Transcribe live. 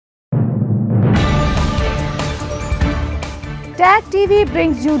Tag TV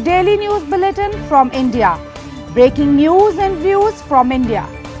brings you daily news bulletin from India. Breaking news and views from India.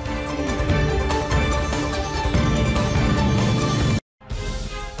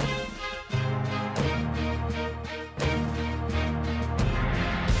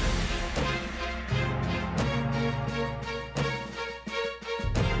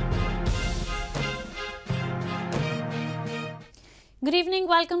 Good evening,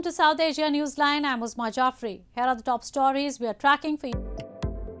 welcome to South Asia Newsline. I'm Uzma Jafri. Here are the top stories we are tracking for you.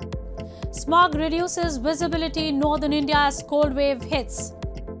 Smog reduces visibility in northern India as cold wave hits.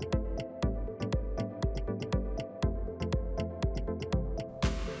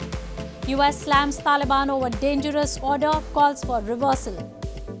 US slams Taliban over dangerous order, calls for reversal.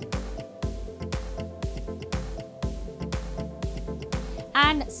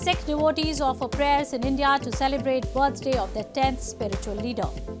 And Sikh devotees offer prayers in India to celebrate birthday of their 10th spiritual leader.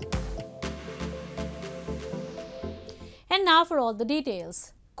 And now for all the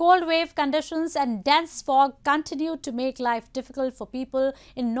details. Cold wave conditions and dense fog continued to make life difficult for people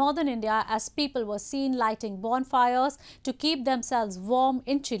in northern India as people were seen lighting bonfires to keep themselves warm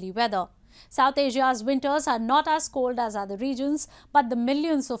in chilly weather. South Asia's winters are not as cold as other regions, but the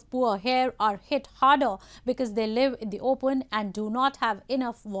millions of poor here are hit harder because they live in the open and do not have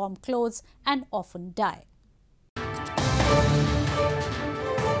enough warm clothes and often die.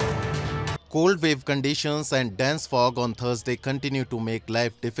 Cold wave conditions and dense fog on Thursday continue to make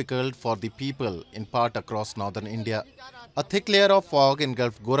life difficult for the people, in part across northern India. A thick layer of fog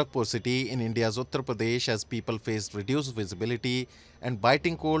engulfed Gorakhpur city in India's Uttar Pradesh as people faced reduced visibility and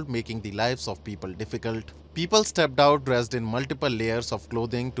biting cold, making the lives of people difficult. People stepped out dressed in multiple layers of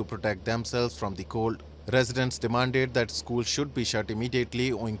clothing to protect themselves from the cold. Residents demanded that schools should be shut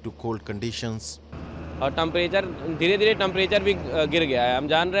immediately owing to cold conditions. और temperature धीरे धीरे temperature भी गिर गया है। हम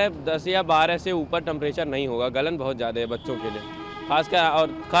जान रहे हैं 10 या 12 से ऊपर टेम्परेचर नहीं होगा। गलन बहुत ज़्यादा है बच्चों के लिए,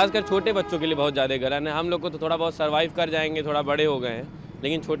 खासकर छोटे बच्चों के लिए बहुत ज़्यादा गलन है। हम लोग को तो थोड़ा बहुत सर्वाइव कर जाएंगे, थोड़ा बड़े हो गए हैं,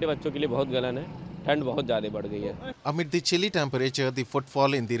 लेकिन छोटे बच्चों के लिए बहुत गलन है। ठंड बहुत ज़्यादा बढ़ गई है। Amid the chilly temperature, the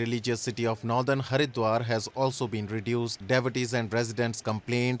footfall in the religious city of northern Haridwar has also been reduced. Devotees and residents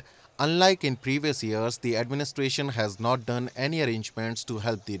complained. Unlike in previous years, the administration has not done any arrangements to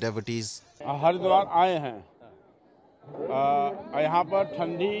help the devotees. Haridwar आए हैं, यहाँ पर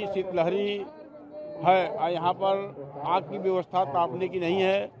ठंडी शीतलहरी है, यहाँ पर आग की व्यवस्था तापने की नहीं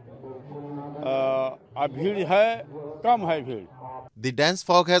है, भीड़ है, कम है भीड़। The dense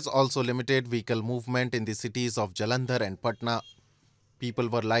fog has also limited vehicle movement in the cities of Jalandhar and Patna. People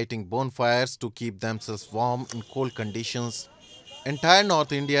were lighting bonfires to keep themselves warm in cold conditions. Entire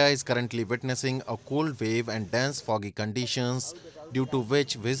North India is currently witnessing a cold wave and dense foggy conditions, due to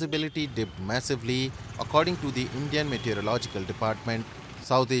which visibility dipped massively, according to the Indian Meteorological Department.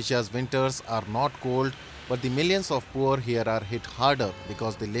 South Asia's winters are not cold, but the millions of poor here are hit harder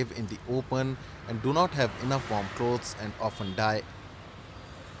because they live in the open and do not have enough warm clothes and often die.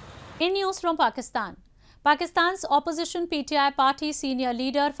 In news from Pakistan. Pakistan's opposition PTI party senior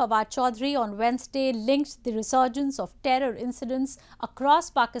leader Fawad Chaudhry on Wednesday linked the resurgence of terror incidents across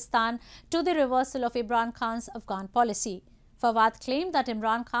Pakistan to the reversal of Imran Khan's Afghan policy. Fawad claimed that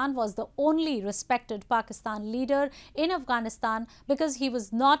Imran Khan was the only respected Pakistan leader in Afghanistan because he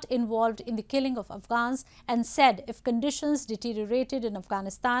was not involved in the killing of Afghans, and said if conditions deteriorated in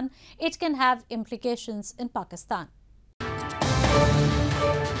Afghanistan, it can have implications in Pakistan.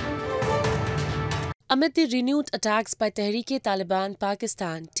 Amid the renewed attacks by Tehreek-e-Taliban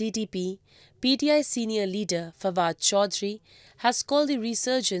Pakistan (TTP), PTI senior leader Fawad Chaudhry has called the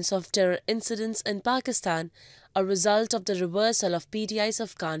resurgence of terror incidents in Pakistan a result of the reversal of PTI's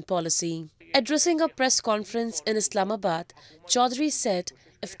Afghan policy. Addressing a press conference in Islamabad, Chaudhry said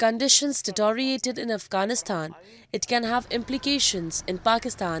if conditions deteriorated in Afghanistan, it can have implications in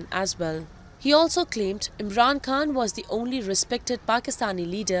Pakistan as well. He also claimed Imran Khan was the only respected Pakistani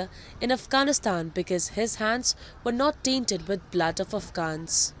leader in Afghanistan because his hands were not tainted with blood of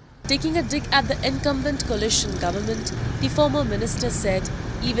Afghans. Taking a dig at the incumbent coalition government, the former minister said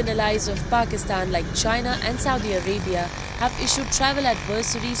even allies of Pakistan like China and Saudi Arabia have issued travel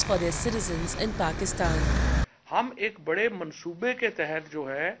advisories for their citizens in Pakistan. हम एक बड़े मंसूबे के तहत जो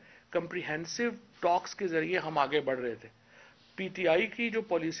है comprehensive talks के जरिए हम आगे बढ़ रहे थे। पीटीआई की जो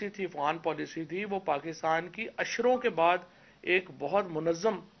पॉलिसी थी, अफगान पॉलिसी थी, वो पाकिस्तान की अशरों के बाद एक बहुत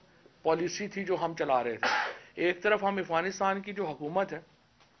मुनज़्ज़म पॉलिसी थी जो हम चला रहे थे। एक तरफ हम अफगानिस्तान की जो हुकूमत है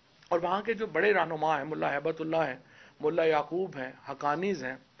और वहाँ के जो बड़े रहनुमा हैं, मुल्ला हैबतुल्लाह हैं, मुल्ला याकूब हैं, हकानीज़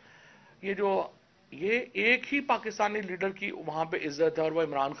हैं, ये एक ही पाकिस्तानी लीडर की वहाँ पे इज्जत है और वो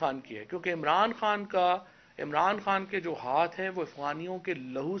इमरान खान की है, क्योंकि इमरान खान के जो हाथ हैं वो अफगानियों के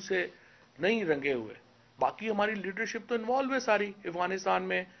लहू से नहीं रंगे हुए, बाकी हमारी लीडरशिप तो इन्वॉल्व है सारी अफगानिस्तान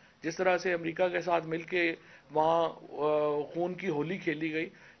में, जिस तरह से अमेरिका के साथ मिलके वहाँ खून की होली खेली गई,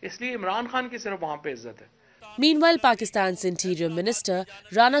 इसलिए इमरान खान की सिर्फ वहाँ पे इज्जत है। Meanwhile, Pakistan's Interior Minister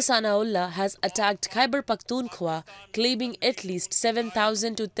Rana Sanaullah has attacked Khyber Pakhtunkhwa, claiming at least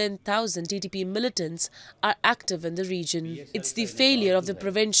 7,000 to 10,000 TTP militants are active in the region. It's the failure of the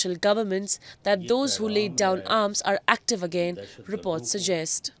provincial governments that those who laid down arms are active again, reports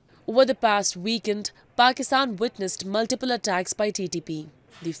suggest. Over the past weekend, Pakistan witnessed multiple attacks by TTP.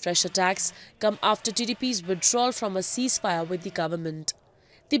 The fresh attacks come after TTP's withdrawal from a ceasefire with the government.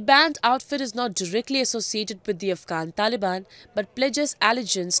 The banned outfit is not directly associated with the Afghan Taliban but pledges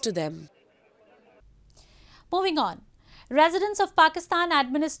allegiance to them. Moving on. Residents of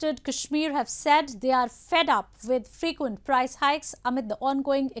Pakistan-administered Kashmir have said they are fed up with frequent price hikes amid the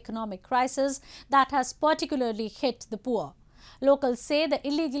ongoing economic crisis that has particularly hit the poor. Locals say the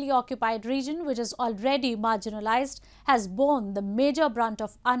illegally occupied region, which is already marginalized, has borne the major brunt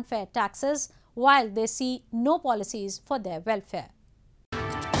of unfair taxes, while they see no policies for their welfare.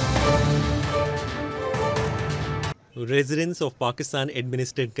 Residents of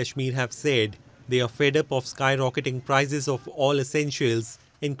Pakistan-administered Kashmir have said they are fed up of skyrocketing prices of all essentials,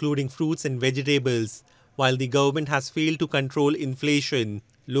 including fruits and vegetables, while the government has failed to control inflation.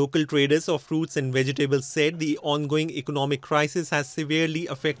 Local traders of fruits and vegetables said the ongoing economic crisis has severely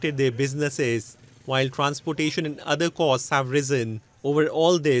affected their businesses, while transportation and other costs have risen. Over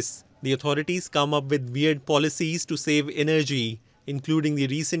all this, the authorities come up with weird policies to save energy, including the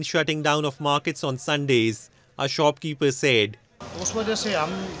recent shutting down of markets on Sundays, a shopkeeper said. उस वजह से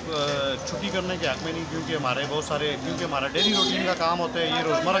हम छुट्टी करने के हक में नहीं, क्योंकि हमारा डेली रूटीन का काम होता है, ये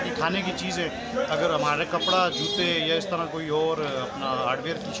रोज़मर्रा की खाने की चीज़ें, अगर हमारे कपड़ा जूते या इस तरह कोई और अपना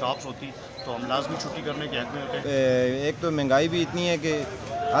हार्डवेयर की शॉप्स होती तो हम लाजमी छुट्टी करने के हक में होते। एक तो महंगाई भी इतनी है कि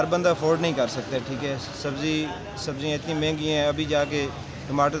हर बंदा अफोर्ड नहीं कर सकता, ठीक है। सब्जियाँ इतनी महंगी हैं, अभी जाके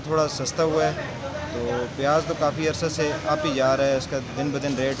टमाटर थोड़ा सस्ता हुआ है, तो प्याज तो काफ़ी अरसे से अप ही जा रहा है, इसका दिन ब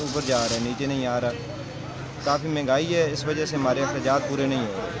दिन रेट ऊपर जा रहा है, नीचे नहीं आ रहा। काफ़ी महंगाई है, इस वजह से हमारे अखराजात पूरे नहीं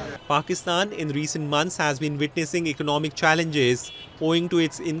हो रहे। Pakistan in recent months has been witnessing economic challenges owing to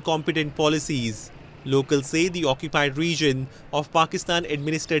its incompetent policies. Locals say the occupied region of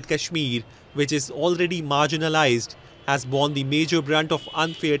Pakistan-administered Kashmir, which is already marginalized, has borne the major brunt of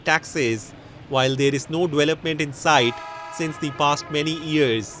unfair taxes, while there is no development in sight since the past many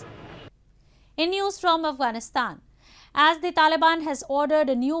years. In news from Afghanistan, as the Taliban has ordered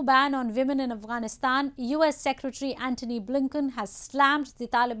a new ban on women in Afghanistan, US Secretary Antony Blinken has slammed the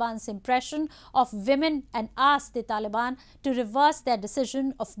Taliban's impression of women and asked the Taliban to reverse their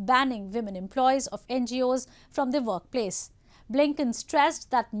decision of banning women employees of NGOs from the workplace. Blinken stressed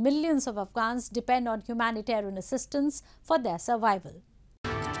that millions of Afghans depend on humanitarian assistance for their survival.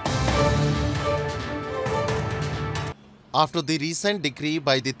 After the recent decree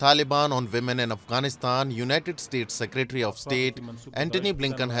by the Taliban on women in Afghanistan, United States Secretary of State Antony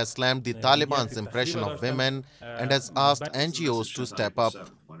Blinken has slammed the Taliban's impression of women and has asked NGOs to step up.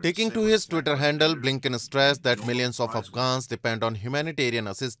 Taking to his Twitter handle, Blinken stressed that millions of Afghans depend on humanitarian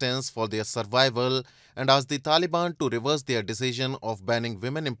assistance for their survival and asked the Taliban to reverse their decision of banning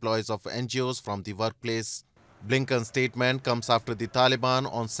women employees of NGOs from the workplace. Blinken's statement comes after the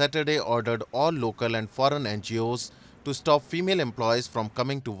Taliban on Saturday ordered all local and foreign NGOs to stop female employees from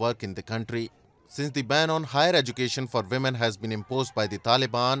coming to work in the country. Since the ban on higher education for women has been imposed by the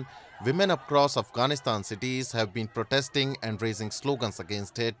Taliban, women across Afghanistan cities have been protesting and raising slogans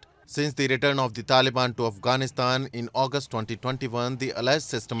against it. Since the return of the Taliban to Afghanistan in August 2021, the alleged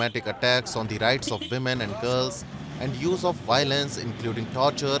systematic attacks on the rights of women and girls and use of violence, including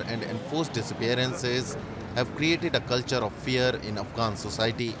torture and enforced disappearances, have created a culture of fear in Afghan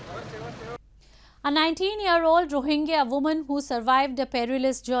society. A 19-year-old Rohingya woman who survived a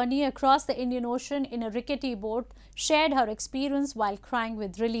perilous journey across the Indian Ocean in a rickety boat shared her experience while crying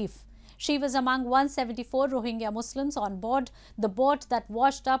with relief. She was among 174 Rohingya Muslims on board the boat that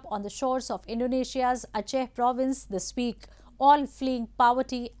washed up on the shores of Indonesia's Aceh province this week, all fleeing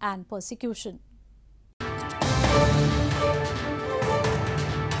poverty and persecution.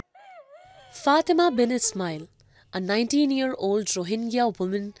 Fatima bin Ismail, a 19-year-old Rohingya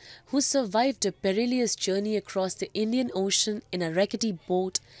woman who survived a perilous journey across the Indian Ocean in a rickety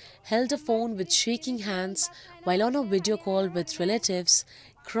boat, held a phone with shaking hands while on a video call with relatives,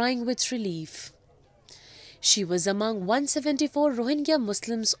 crying with relief. She was among 174 Rohingya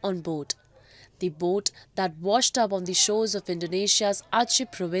Muslims on board. The boat that washed up on the shores of Indonesia's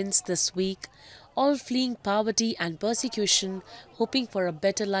Aceh province this week, all fleeing poverty and persecution, hoping for a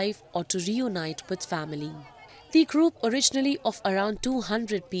better life or to reunite with family. The group, originally of around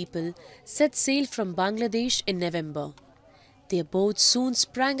 200 people, set sail from Bangladesh in November. Their boat soon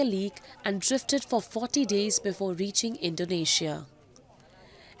sprang a leak and drifted for 40 days before reaching Indonesia.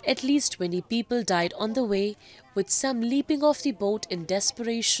 At least 20 people died on the way, with some leaping off the boat in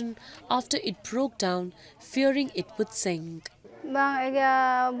desperation after it broke down, fearing it would sink.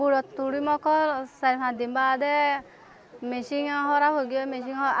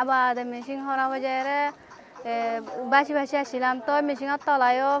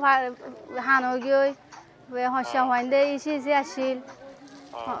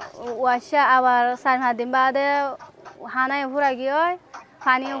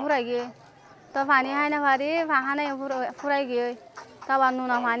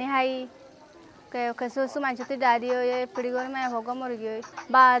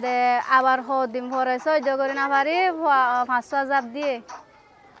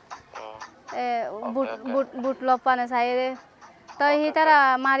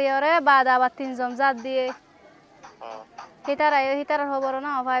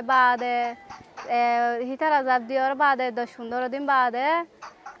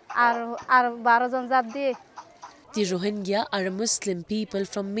 The Rohingya are a Muslim people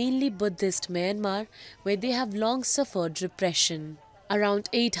from mainly Buddhist Myanmar, where they have long suffered repression. Around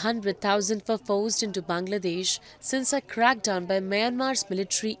 800,000 were forced into Bangladesh since a crackdown by Myanmar's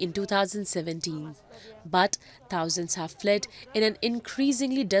military in 2017. But thousands have fled in an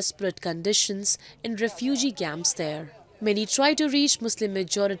increasingly desperate conditions in refugee camps there. Many try to reach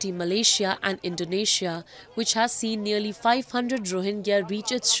Muslim-majority Malaysia and Indonesia, which has seen nearly 500 Rohingya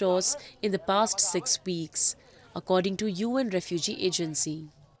reach its shores in the past 6 weeks, according to UN Refugee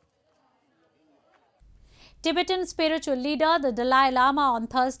Agency. Tibetan spiritual leader, the Dalai Lama, on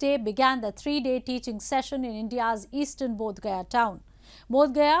Thursday began the 3-day teaching session in India's eastern Bodh Gaya town.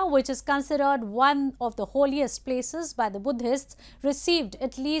 Bodh Gaya, which is considered one of the holiest places by the Buddhists, received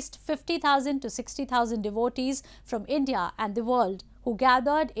at least 50,000 to 60,000 devotees from India and the world who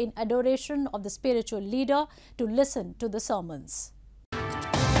gathered in adoration of the spiritual leader to listen to the sermons.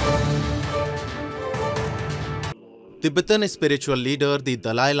 Tibetan spiritual leader, the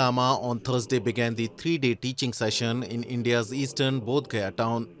Dalai Lama, on Thursday began the 3-day teaching session in India's eastern Bodh Gaya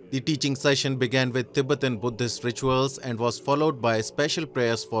town. The teaching session began with Tibetan Buddhist rituals and was followed by special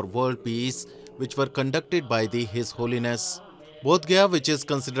prayers for world peace, which were conducted by His Holiness. Bodh Gaya, which is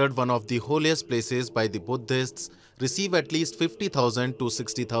considered one of the holiest places by the Buddhists, received at least 50,000 to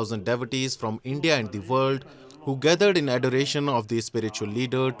 60,000 devotees from India and the world who gathered in adoration of the spiritual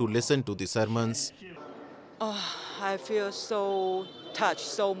leader to listen to the sermons. I feel so touched,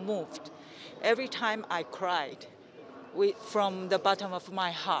 so moved. Every time I cried from the bottom of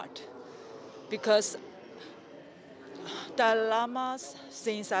my heart, because Dalai Lama,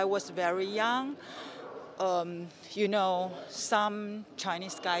 since I was very young, some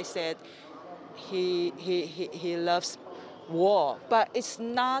Chinese guy said he loves war, but it's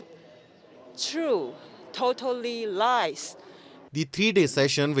not true, totally lies. The 3-day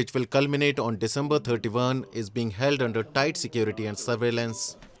session, which will culminate on December 31, is being held under tight security and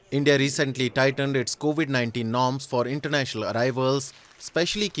surveillance. India recently tightened its COVID-19 norms for international arrivals,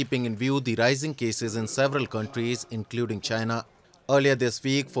 especially keeping in view the rising cases in several countries, including China. Earlier this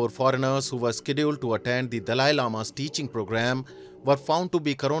week, 4 foreigners who were scheduled to attend the Dalai Lama's teaching program were found to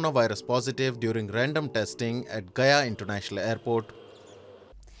be coronavirus positive during random testing at Gaya International Airport.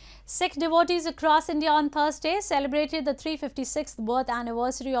 Sikh devotees across India on Thursday celebrated the 356th birth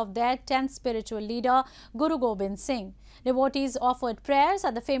anniversary of their 10th spiritual leader, Guru Gobind Singh. Devotees offered prayers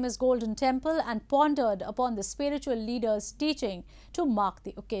at the famous Golden Temple and pondered upon the spiritual leader's teaching to mark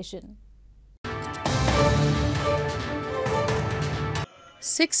the occasion.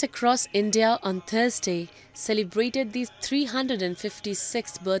 Sikhs across India on Thursday celebrated the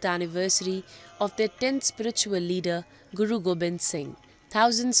 356th birth anniversary of their 10th spiritual leader, Guru Gobind Singh.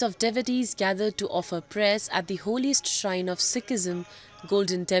 Thousands of devotees gathered to offer prayers at the holiest shrine of Sikhism,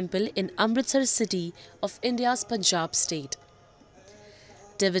 Golden Temple in Amritsar city of India's Punjab state.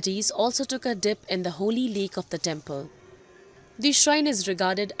 Devotees also took a dip in the holy lake of the temple. The shrine is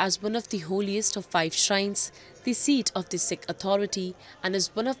regarded as one of the holiest of 5 shrines, the seat of the Sikh authority, and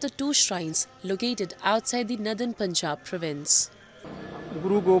is one of the 2 shrines located outside the northern Punjab province.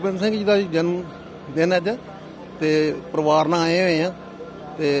 Guru Gobind Singh ji da janam din aj te parivar ਨਾਲ ਆਏ ਹੋਏ ਆ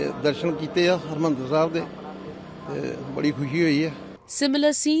ਤੇ ਦਰਸ਼ਨ ਕੀਤੇ ਆ ਹਰਮੰਦਰ ਸਾਹਿਬ ਦੇ ਤੇ ਬੜੀ ਖੁਸ਼ੀ ਹੋਈ ਹੈ.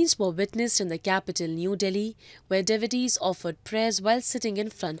 Similar scenes were witnessed in the capital New Delhi, where devotees offered prayers while sitting in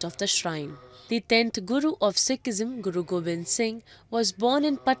front of the shrine. The 10th Guru of Sikhism, Guru Gobind Singh, was born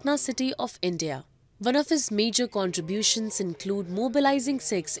in Patna city of India. One of his major contributions include mobilizing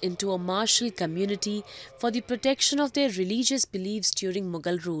Sikhs into a martial community for the protection of their religious beliefs during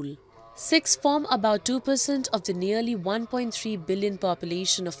Mughal rule. Sikhs form about 2% of the nearly 1.3 billion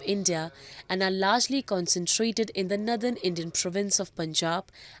population of India and are largely concentrated in the northern Indian province of Punjab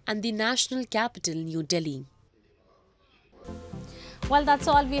and the national capital, New Delhi. Well, that's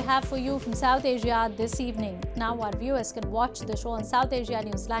all we have for you from South Asia this evening. Now our viewers can watch the show on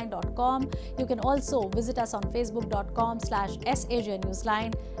SouthAsiaNewsline.com. You can also visit us on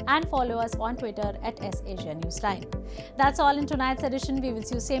Facebook.com/SAsiaNewsline and follow us on Twitter @SAsiaNewsline. That's all in tonight's edition. We will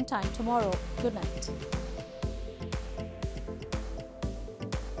see you same time tomorrow. Good night.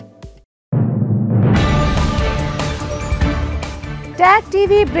 TAG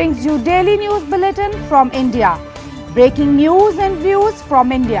TV brings you daily news bulletin from India. Breaking news and views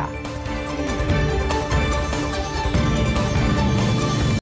from India.